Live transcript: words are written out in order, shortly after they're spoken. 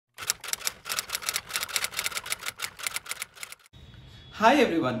Hi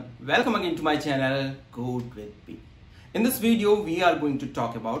everyone, welcome again to my channel Code with P. In this video, we are going to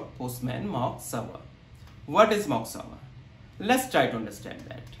talk about Postman mock server. What is mock server? Let's try to understand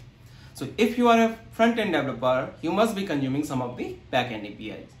that. So if you are a front-end developer, you must be consuming some of the back-end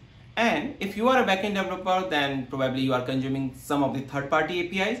APIs. And if you are a back-end developer, then probably you are consuming some of the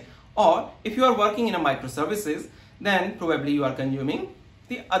third-party APIs. Or if you are working in a microservices, then probably you are consuming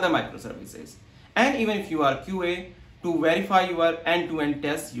the other microservices. And even if you are QA, to verify your end-to-end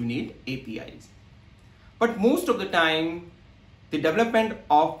tests, you need APIs. But most of the time, the development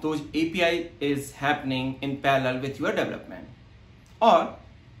of those APIs is happening in parallel with your development. Or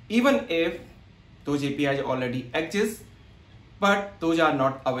even if those APIs already exist, but those are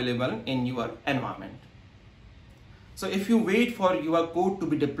not available in your environment. So if you wait for your code to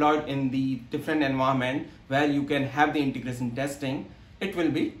be deployed in the different environment where you can have the integration testing, it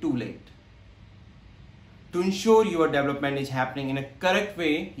will be too late. To ensure your development is happening in a correct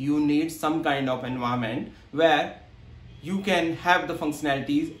way, you need some kind of environment where you can have the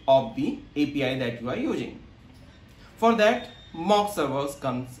functionalities of the API that you are using. For that, mock servers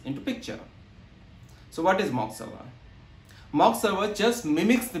comes into picture. So what is mock server? Mock server just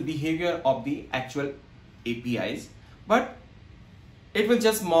mimics the behavior of the actual APIs, but it will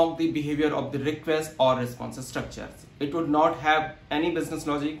just mock the behavior of the request or response structures. It would not have any business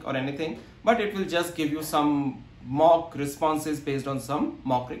logic or anything, but it will just give you some mock responses based on some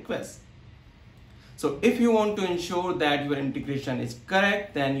mock requests. So if you want to ensure that your integration is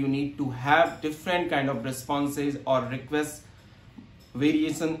correct, then you need to have different kind of responses or request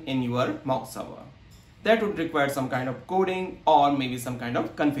variation in your mock server. That would require some kind of coding or maybe some kind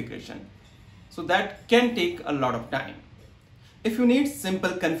of configuration. So that can take a lot of time. If you need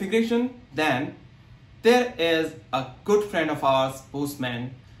simple configuration, then there is a good friend of ours,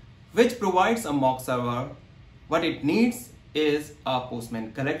 Postman, which provides a mock server. What it needs is a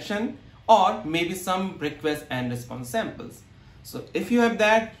Postman collection or maybe some request and response samples. So if you have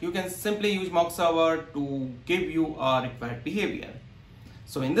that, you can simply use mock server to give you a required behavior.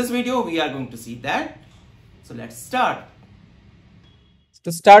 So in this video, we are going to see that. So let's start.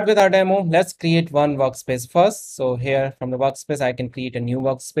 To start with our demo, let's create one workspace first. So here from the workspace, I can create a new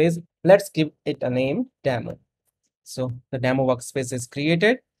workspace. Let's give it a name, demo. So the demo workspace is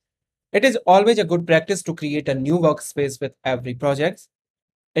created. It is always a good practice to create a new workspace with every project.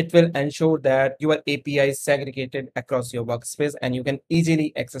 It will ensure that your API is segregated across your workspace and you can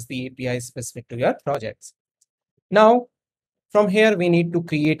easily access the API specific to your projects. Now, from here, we need to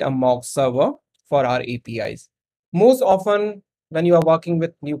create a mock server for our APIs. Most often, when you are working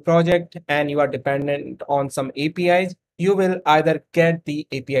with new project and you are dependent on some APIs, you will either get the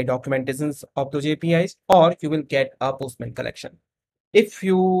API documentations of those APIs or you will get a Postman collection. If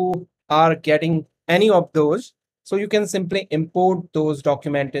you are getting any of those, so you can simply import those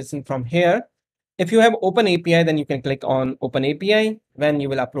documentation from here. If you have Open API, then you can click on Open API. When you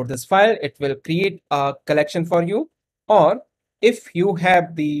will upload this file, it will create a collection for you. Or if you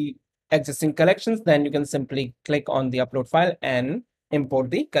have the existing collections, then you can simply click on the upload file and import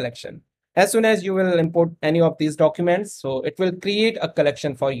the collection. As soon as you will import any of these documents, so it will create a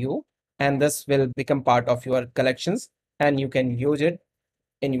collection for you and this will become part of your collections and you can use it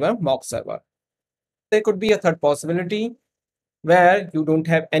in your mock server. There could be a third possibility where you don't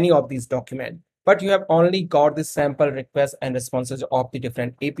have any of these documents, but you have only got the sample requests and responses of the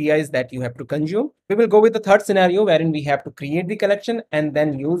different APIs that you have to consume. We will go with the third scenario wherein we have to create the collection and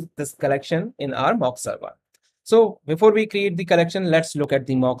then use this collection in our mock server. So before we create the collection, let's look at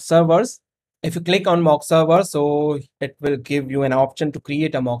the mock servers. If you click on mock server, so it will give you an option to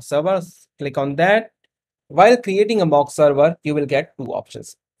create a mock server. Click on that. While creating a mock server, you will get two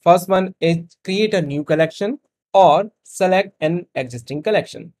options. First one is create a new collection or select an existing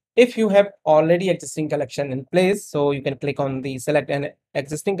collection. If you have already existing collection in place, so you can click on the select an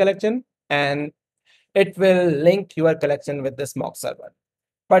existing collection and it will link your collection with this mock server.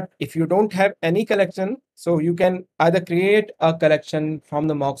 But if you don't have any collection, so you can either create a collection from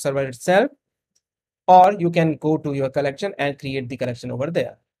the mock server itself, or you can go to your collection and create the collection over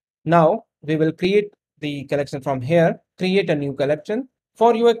there. Now we will create the collection from here, create a new collection.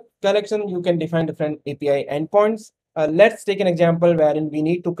 For your collection, you can define different API endpoints. Let's take an example wherein we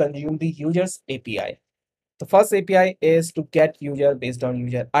need to consume the user's API. The first API is to get user based on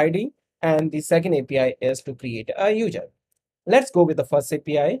user ID, and the second API is to create a user. Let's go with the first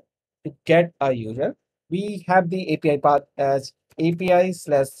API to get a user. We have the API path as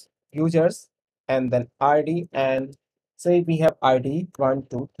API/users and then ID, and say we have ID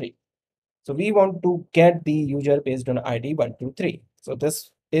 123. So we want to get the user based on ID 123. So this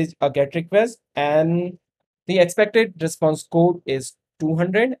is a GET request and the expected response code is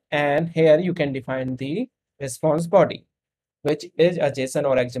 200, and here you can define the response body, which is a JSON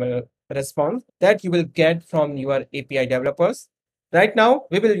or XML response that you will get from your API developers. Right now,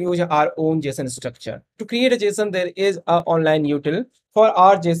 we will use our own JSON structure. To create a JSON, there is an online util. For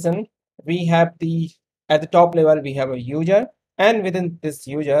our JSON, we have at the top level, we have a user, and within this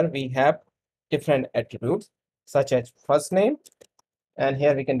user, we have different attributes such as first name, and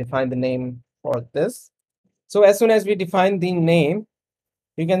here we can define the name for this. So as soon as we define the name,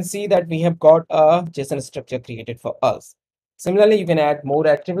 you can see that we have got a JSON structure created for us. Similarly, you can add more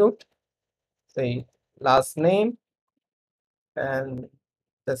attribute, say last name, and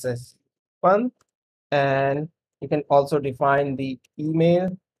this is one. And you can also define the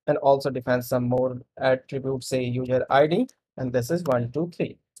email and also define some more attributes, say user ID, and this is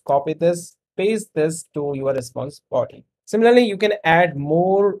 123. Copy this, paste this to your response body. Similarly, you can add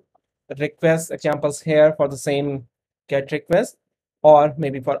more request examples here for the same get request or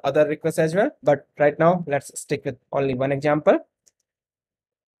maybe for other requests as well. But right now, let's stick with only one example.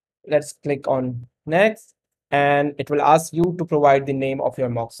 Let's click on next, and it will ask you to provide the name of your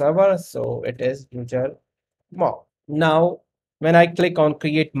mock server. So it is user mock. Now, when I click on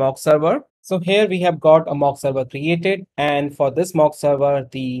create mock server, so here we have got a mock server created, and for this mock server,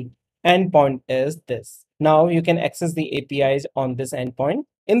 the endpoint is this. Now you can access the APIs on this endpoint.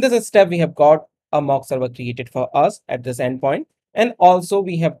 In this step, we have got a mock server created for us at this endpoint, and also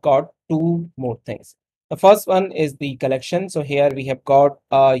we have got two more things. The first one is the collection. So here we have got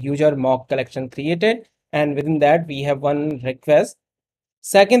a user mock collection created, and within that we have one request.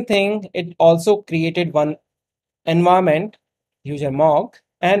 Second thing, it also created one environment user mock,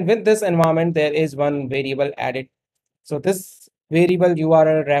 and with this environment there is one variable added. So this variable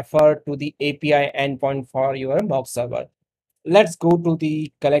URL refer to the API endpoint for your mock server. Let's go to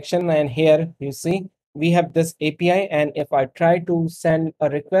the collection, and here you see we have this API, and if I try to send a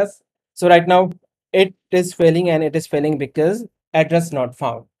request, so right now it is failing, and it is failing because address not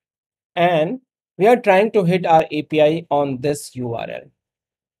found, and we are trying to hit our API on this URL.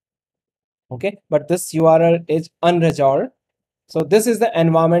 Okay, but this URL is unresolved. So this is the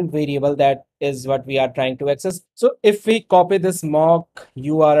environment variable that is what we are trying to access. So if we copy this mock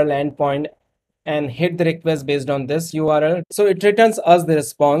URL endpoint and hit the request based on this URL, so it returns us the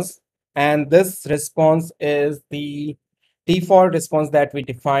response, and this response is the default response that we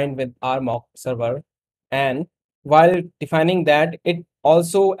defined with our mock server. And while defining that, it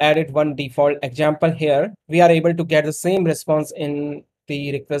also added one default example here. We are able to get the same response in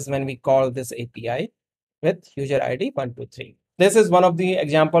the request when we call this API with user ID 123. This is one of the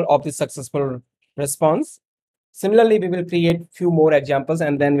example of the successful response. Similarly, we will create few more examples,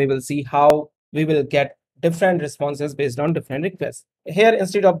 and then we will see how we will get different responses based on different requests. Here,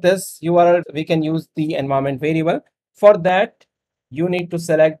 instead of this URL, we can use the environment variable. For that, you need to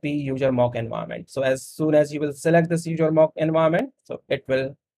select the user mock environment. So as soon as you will select this user mock environment, so it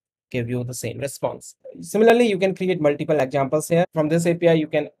will give you the same response. Similarly, you can create multiple examples here. From this API, you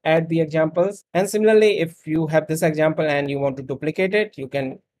can add the examples. And similarly, if you have this example and you want to duplicate it, you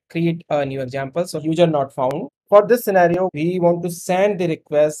can create a new example. So user not found. For this scenario, we want to send the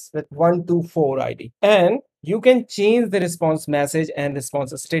request with 124 ID. And you can change the response message and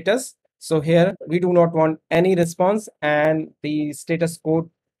response status. So here we do not want any response, and the status code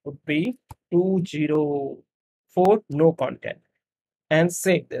would be 204 no content, and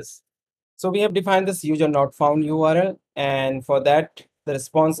save this. So we have defined this user not found URL, and for that the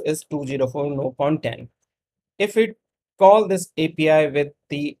response is 204 no content. If we call this API with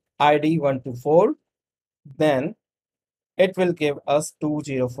the ID 124, then it will give us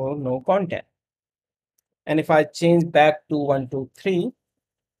 204 no content. And if I change back to 123,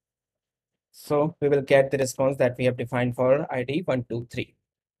 so we will get the response that we have defined for ID 123.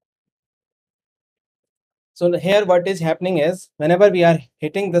 So here what is happening is whenever we are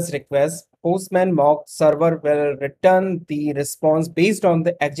hitting this request, Postman mock server will return the response based on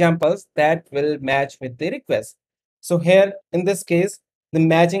the examples that will match with the request. So here in this case, the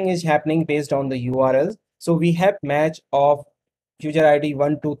matching is happening based on the URLs. So we have match of user ID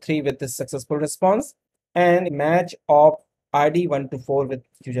 123 with the successful response, and match of ID 124 with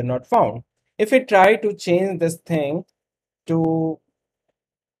user not found. If we try to change this thing to,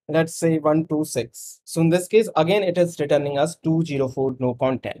 let's say, 126, so in this case again it is returning us 204 no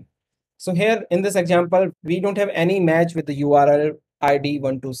content. So here in this example we don't have any match with the URL ID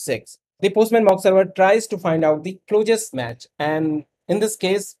 126. The Postman mock server tries to find out the closest match, and in this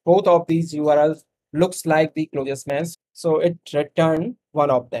case both of these URLs looks like the closest match, so it returned one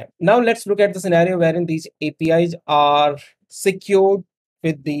of them. Now let's look at the scenario wherein these APIs are secured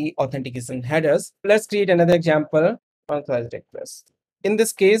with the authentication headers. Let's create another example, authorized request. in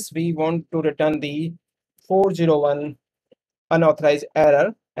this case, we want to return the 401 unauthorized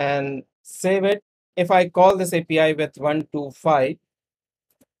error and save it. If I call this API with 125,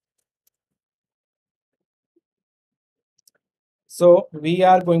 so we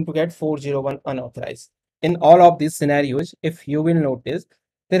are going to get 401 unauthorized. In all of these scenarios, if you will notice,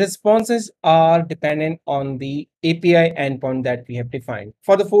 the responses are dependent on the API endpoint that we have defined.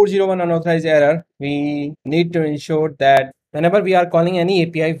 For the 401 unauthorized error, we need to ensure that whenever we are calling any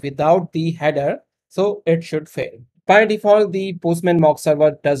API without the header, so it should fail. By default, the Postman mock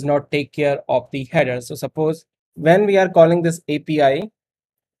server does not take care of the header. So suppose when we are calling this API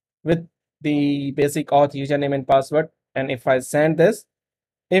with the basic auth username and password, and if I send this,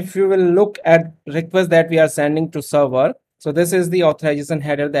 if you will look at request that we are sending to server, so this is the authorization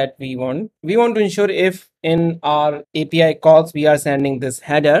header that we want to ensure if in our API calls we are sending this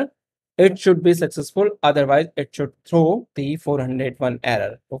header, it should be successful, otherwise it should throw the 401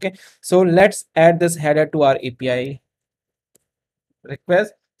 error. Okay, so let's add this header to our API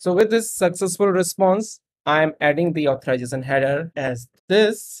request. So with this successful response, I'm adding the authorization header as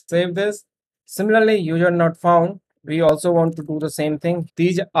this. Save this. Similarly, user not found. We also want to do the same thing.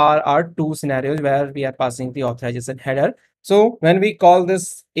 These are our two scenarios where we are passing the authorization header. So when we call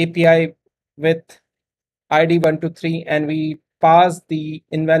this API with ID 123 and we pass the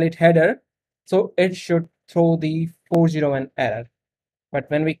invalid header, so it should throw the 401 error. But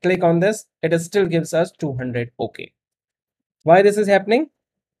when we click on this, it still gives us 200 OK. Why this is happening?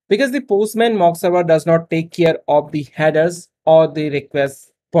 Because the Postman mock server does not take care of the headers or the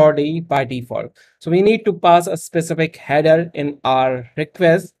request body by default. So we need to pass a specific header in our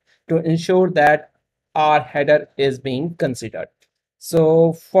request to ensure that our header is being considered.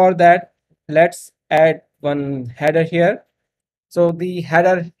 So for that, let's add one header here. So the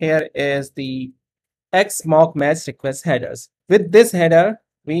header here is the X mock match request headers. With this header,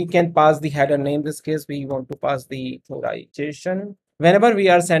 we can pass the header name. In this case, we want to pass the authorization. Whenever we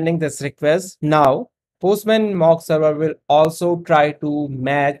are sending this request, now Postman mock server will also try to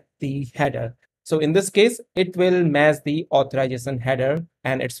match the header. So in this case, it will match the authorization header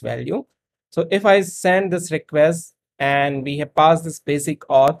and its value. So if I send this request and we have passed this basic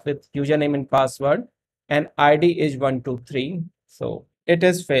auth with username and password and ID is 123, so it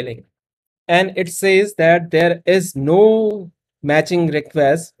is failing, and it says that there is no matching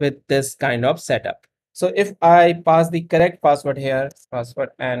request with this kind of setup. So if I pass the correct password here, password,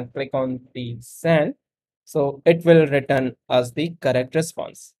 and click on the send, so it will return us the correct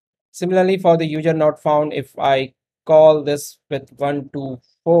response. Similarly, for the user not found, if I call this with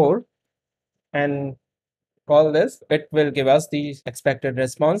 124 and call this, it will give us the expected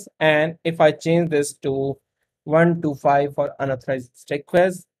response. And if I change this to 125 for unauthorized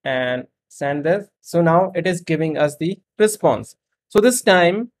request and send this, so now it is giving us the response. So this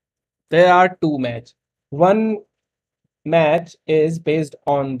time there are two match. One match is based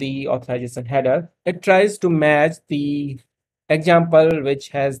on the authorization header. It tries to match the example which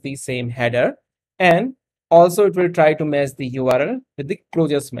has the same header, and also it will try to match the URL with the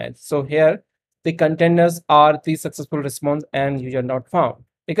closest match. So here the containers are the successful response and user not found,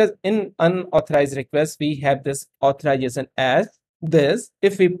 because in unauthorized request we have this authorization as this.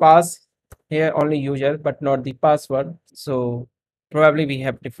 If we pass here only user but not the password, so probably we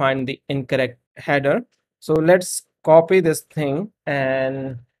have defined the incorrect header. So let's copy this thing,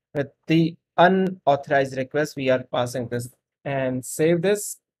 and with the unauthorized request, we are passing this and save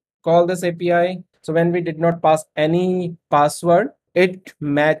this, call this API. So when we did not pass any password, it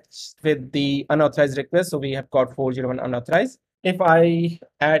matched with the unauthorized request. So we have got 401 unauthorized. If I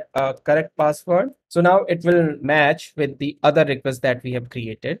add a correct password, so now it will match with the other request that we have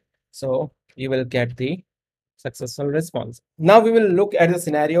created. So you will get the successful response. Now we will look at a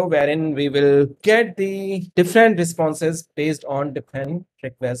scenario wherein we will get the different responses based on different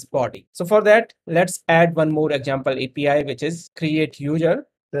request body. So for that, let's add one more example API, which is create user.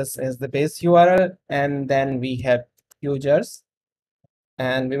 This is the base URL, and then we have users,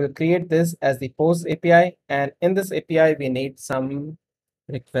 and we will create this as the post API. And in this API, we need some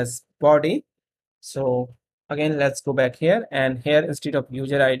request body. So again, let's go back here, and here instead of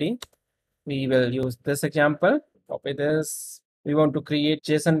user ID, we will use this example. Copy this. We want to create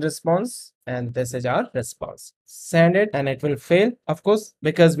JSON response, and this is our response. Send it, and it will fail, of course,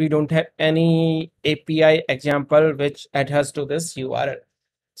 because we don't have any API example which adheres to this URL.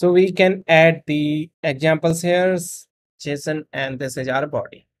 So we can add the examples here, JSON, and this is our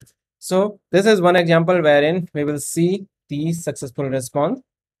body. So this is one example wherein we will see the successful response.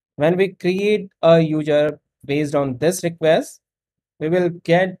 When we create a user based on this request, we will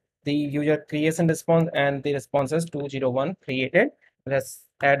get the user creation response, and the response is 201 created. let's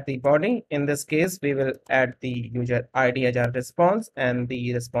add the body. In this case, we will add the user ID as our response, and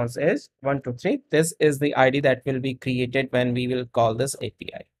the response is 123. This is the ID that will be created when we will call this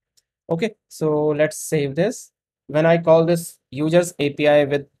API. Okay, so let's save this. When I call this users API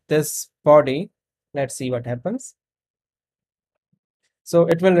with this body, let's see what happens. So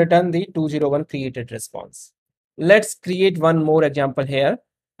it will return the 201 created response. Let's create one more example here.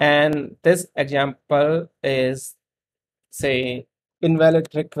 And this example is, say, invalid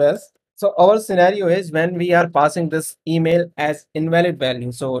request. So our scenario is when we are passing this email as invalid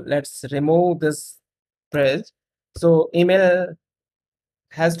value. So let's remove this phrase. So email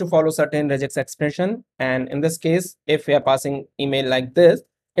has to follow certain regex expression. And in this case, if we are passing email like this,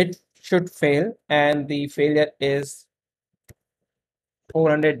 it should fail. And the failure is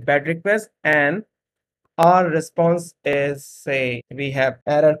 400 bad requests. And our response is, say, we have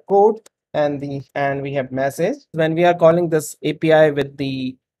error code and we have message. When we are calling this API with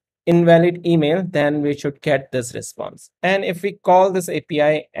the invalid email, then we should get this response. And if we call this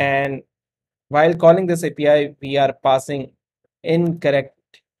API and while calling this API, we are passing incorrect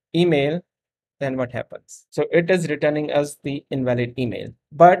email, then what happens? So it is returning us the invalid email.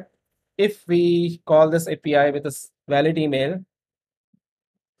 But if we call this API with a valid email,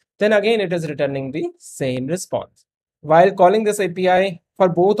 then again it is returning the same response. While calling this API, for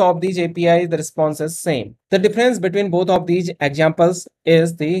both of these APIs, the response is same. The difference between both of these examples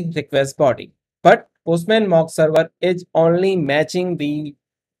is the request body. But Postman mock server is only matching the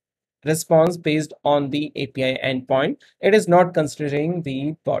response based on the API endpoint. It is not considering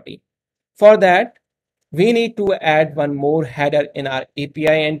the body. For that, we need to add one more header in our API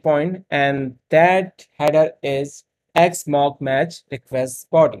endpoint, and that header is xmock match request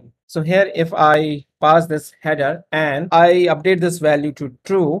body. So here, if I pass this header and I update this value to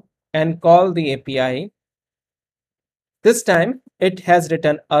true and call the API, this time it has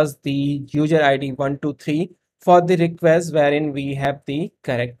returned us the user ID 123 for the request wherein we have the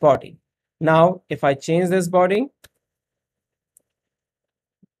correct body. Now, if I change this body,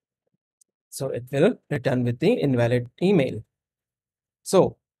 so it will return with the invalid email.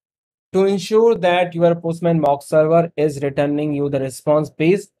 So to ensure that your Postman mock server is returning you the response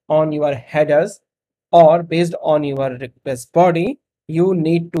based on your headers or based on your request body, you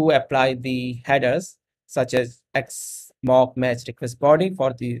need to apply the headers such as x mock match request body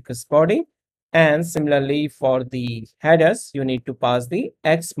for the request body. And similarly for the headers, you need to pass the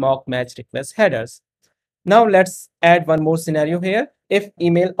x mock match request headers. Now let's add one more scenario here. If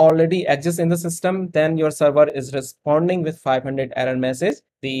email already exists in the system, then your server is responding with 500 error message.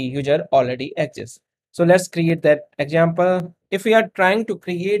 The user already exists. So let's create that example. If we are trying to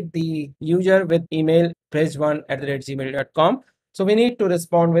create the user with email press1@gmail.com, so we need to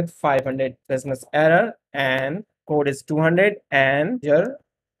respond with 500 business error and code is 200 and user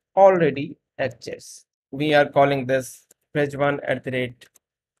already exists. We are calling this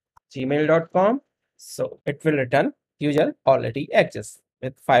press1@gmail.com. So it will return user already exists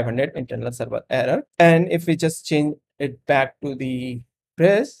with 500 internal server error. And if we just change it back to the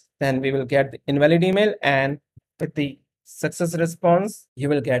press, then we will get the invalid email, and with the success response, you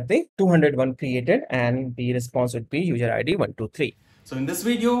will get the 201 created and the response would be user ID 123. So in this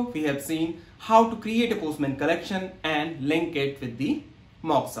video, we have seen how to create a Postman collection and link it with the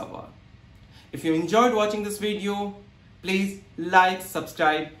mock server. If you enjoyed watching this video, please like,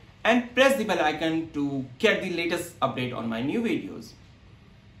 subscribe and press the bell icon to get the latest update on my new videos.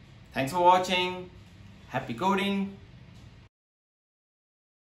 Thanks for watching. Happy coding.